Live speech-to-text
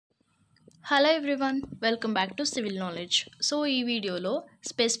Hello everyone, welcome back to Civil Knowledge. So ఈ వీడియోలో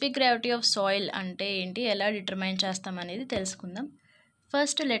specific gravity of soil అంటే ఏంటి, ఎలా డిటర్మైన్ చేస్తాం అనేది తెలుసుకుందాం.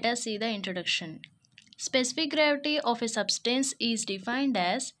 First let us see the introduction. Specific gravity of a substance is defined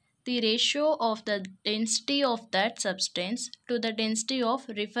as the ratio of the density of that substance to the density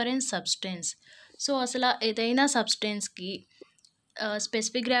of reference substance. So అసలు ఏదైనా సబ్స్టెన్స్కి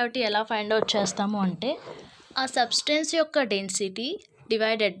specific gravity ఎలా find out చేస్తాము అంటే ఆ substance యొక్క density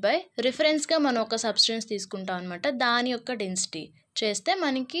divided by రిఫరెన్స్గా మనం ఒక substance తీసుకుంటాం అనమాట. దాని యొక్క డెన్సిటీ చేస్తే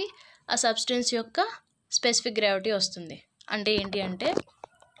మనకి ఆ సబ్స్టెన్స్ యొక్క స్పెసిఫిక్ గ్రావిటీ వస్తుంది. అంటే ఏంటి అంటే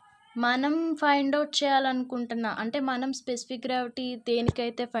మనం ఫైండ్ అవుట్ చేయాలనుకుంటున్నా అంటే మనం స్పెసిఫిక్ గ్రావిటీ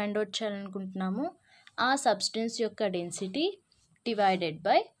దేనికైతే ఫైండ్ అవుట్ చేయాలనుకుంటున్నామో ఆ సబ్స్టెన్స్ యొక్క డెన్సిటీ డివైడెడ్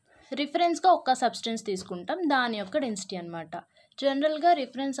బై రిఫరెన్స్గా ఒక సబ్స్టెన్స్ తీసుకుంటాం, దాని యొక్క డెన్సిటీ అనమాట. జనరల్గా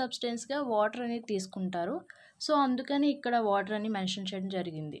రిఫరెన్స్ సబ్స్టెన్స్గా వాటర్ అనేది తీసుకుంటారు. సో అందుకని ఇక్కడ వాటర్ అని మెన్షన్ చేయడం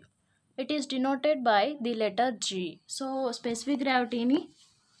జరిగింది. It is denoted by the letter G. So specific గ్రావిటీని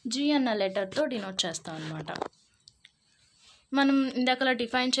G అన్న లెటర్తో డినోట్ చేస్తాం అనమాట. మనం ఇందాకలా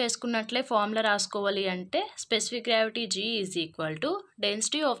డిఫైన్ చేసుకున్నట్లే ఫార్ములా రాసుకోవాలి అంటే specific gravity G is equal to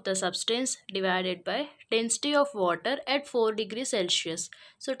density of the substance divided by density of water at 4 degrees Celsius.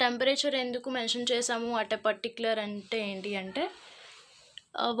 So temperature ఎందుకు mention చేసాము at a particular అంటే ఏంటి అంటే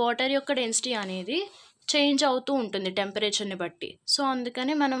వాటర్ యొక్క డెన్సిటీ అనేది చేంజ్ అవుతూ ఉంటుంది టెంపరేచర్ని బట్టి. సో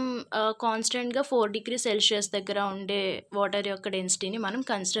అందుకని మనం కాన్స్టెంట్గా 4 degrees Celsius దగ్గర ఉండే వాటర్ యొక్క డెన్సిటీని మనం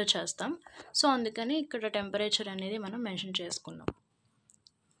కన్సిడర్ చేస్తాం. సో అందుకని ఇక్కడ టెంపరేచర్ అనేది మనం మెన్షన్ చేసుకున్నాం.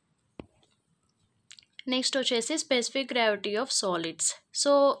 నెక్స్ట్ వచ్చేసి specific gravity of solids.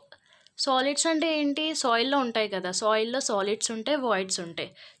 So solids అంటే ఏంటి, సాయిల్లో ఉంటాయి కదా, సాయిల్లో సాలిడ్స్ ఉంటాయి, వాయిడ్స్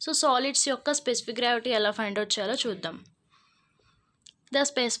ఉంటాయి. సో సాలిడ్స్ యొక్క స్పెసిఫిక్ గ్రావిటీ ఎలా ఫైండ్ అవుట్ చేయాలో చూద్దాం. The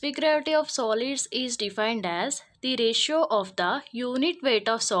specific gravity of solids is defined as the ratio of the unit weight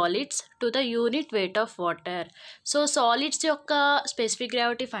of solids to the unit weight of water. So solids యొక్క specific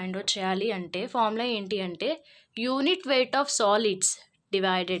gravity find out చేయాలి అంటే formula ఏంటి అంటే unit weight of solids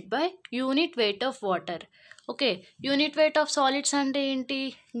divided by unit weight of water. Okay, unit weight of solids అంటే ఏంటి,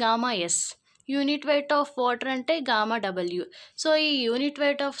 gamma yes. Unit weight of water అంటే gamma W. So ఈ unit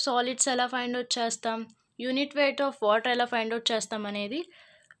weight of solids ఎలా find out చేస్తాం, unit weight of water ఎలా find out చేస్తాం అనేది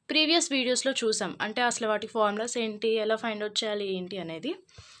previous వీడియోస్లో చూసాం. అంటే అసలు వాటి ఫార్ములాస్ ఏంటి, ఎలా ఫైండ్ అవుట్ చేయాలి ఏంటి అనేది.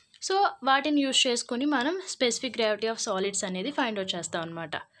 సో వాటిని యూజ్ చేసుకుని మనం స్పెసిఫిక్ గ్రావిటీ ఆఫ్ సాలిడ్స్ అనేది ఫైండ్ అవుట్ చేస్తాం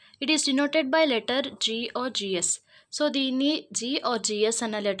అనమాట. It is denoted by letter G are GS. So దీన్ని జీ ఆర్ జిఎస్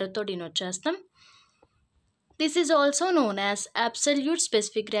అన్న లెటర్తో డినోట్ చేస్తాం. This is also known as absolute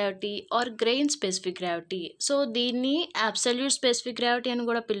specific gravity are grain specific gravity. So దీన్ని absolute specific gravity అని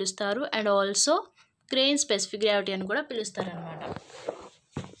కూడా పిలుస్తారు and also grain specific gravity అని కూడా పిలుస్తారు అనమాట.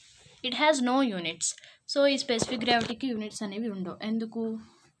 It has no units. So ఈ స్పెసిఫిక్ గ్రావిటీకి యూనిట్స్ అనేవి ఉండవు. ఎందుకు,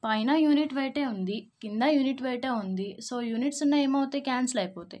 పైన యూనిట్ వెయిటే ఉంది, కింద యూనిట్ వెయిటే ఉంది. సో యూనిట్స్ ఉన్న ఏమవుతాయి, క్యాన్సిల్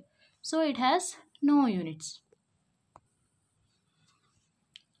అయిపోతాయి. So it has no units.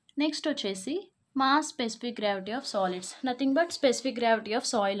 Next వచ్చేసి mass specific gravity of solids, nothing but specific gravity of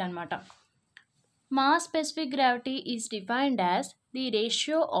soil అనమాట. Mass specific gravity is defined as the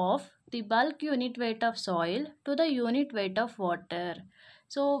ratio of the bulk unit weight of soil to the unit weight of water.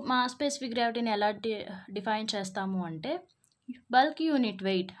 So mass specific గ్రావిటీని ఎలా define చేస్తాము అంటే bulk unit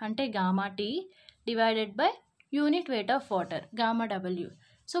weight అంటే gamma tea divided by unit weight of water gamma W.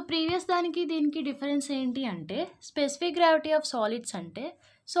 So previous దానికి దీనికి difference ఏంటి అంటే specific gravity of solids అంటే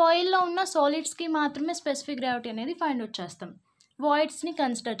సాయిల్లో ఉన్న సాలిడ్స్కి మాత్రమే స్పెసిఫిక్ గ్రావిటీ అనేది ఫైండ్ అవుట్ చేస్తాం, వాయిడ్స్ని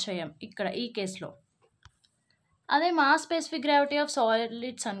కన్సిడర్ చేయం ఇక్కడ ఈ కేసులో. అదే mass specific gravity of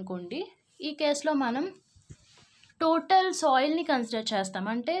solids అనుకోండి, ఈ కేసులో మనం టోటల్ సాయిల్ని కన్సిడర్ చేస్తాం,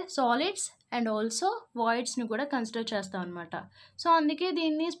 అంటే సాలిడ్స్ అండ్ ఆల్సో వాయిడ్స్ని కూడా కన్సిడర్ చేస్తాం అనమాట. సో అందుకే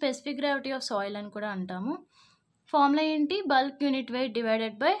దీన్ని స్పెసిఫిక్ గ్రావిటీ ఆఫ్ సాయిల్ అని కూడా అంటాము. ఫార్ములా ఏంటి, bulk unit weight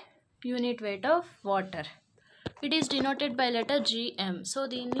divided by unit weight of water. It is denoted by letter GM. So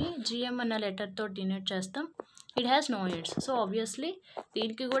దీన్ని జిఎం అన్న లెటర్తో డినోట్ చేస్తాం. It has no units. So obviously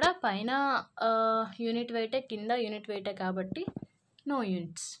దీనికి కూడా పైన యూనిట్ వెయిటే, కింద యూనిట్ వెయిటే కాబట్టి no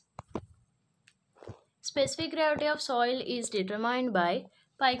units. Specific gravity of soil is determined by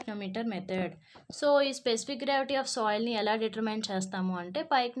పైక్నోమీటర్ method. So ఈ specific gravity of సాయిల్ని ఎలా డిటర్మైన్ చేస్తాము అంటే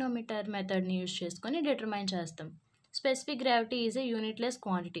పైక్నోమీటర్ మెథడ్ని యూజ్ చేసుకొని డిటర్మైన్ చేస్తాం. Specific gravity is a unitless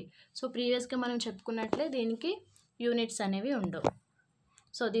quantity. So ప్రీవియస్గా మనం చెప్పుకున్నట్లే దీనికి యూనిట్స్ అనేవి ఉండవు.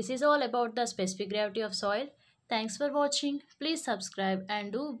 So this is all about the specific gravity of soil. Thanks for watching. Please subscribe and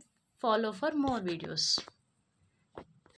do follow for more videos.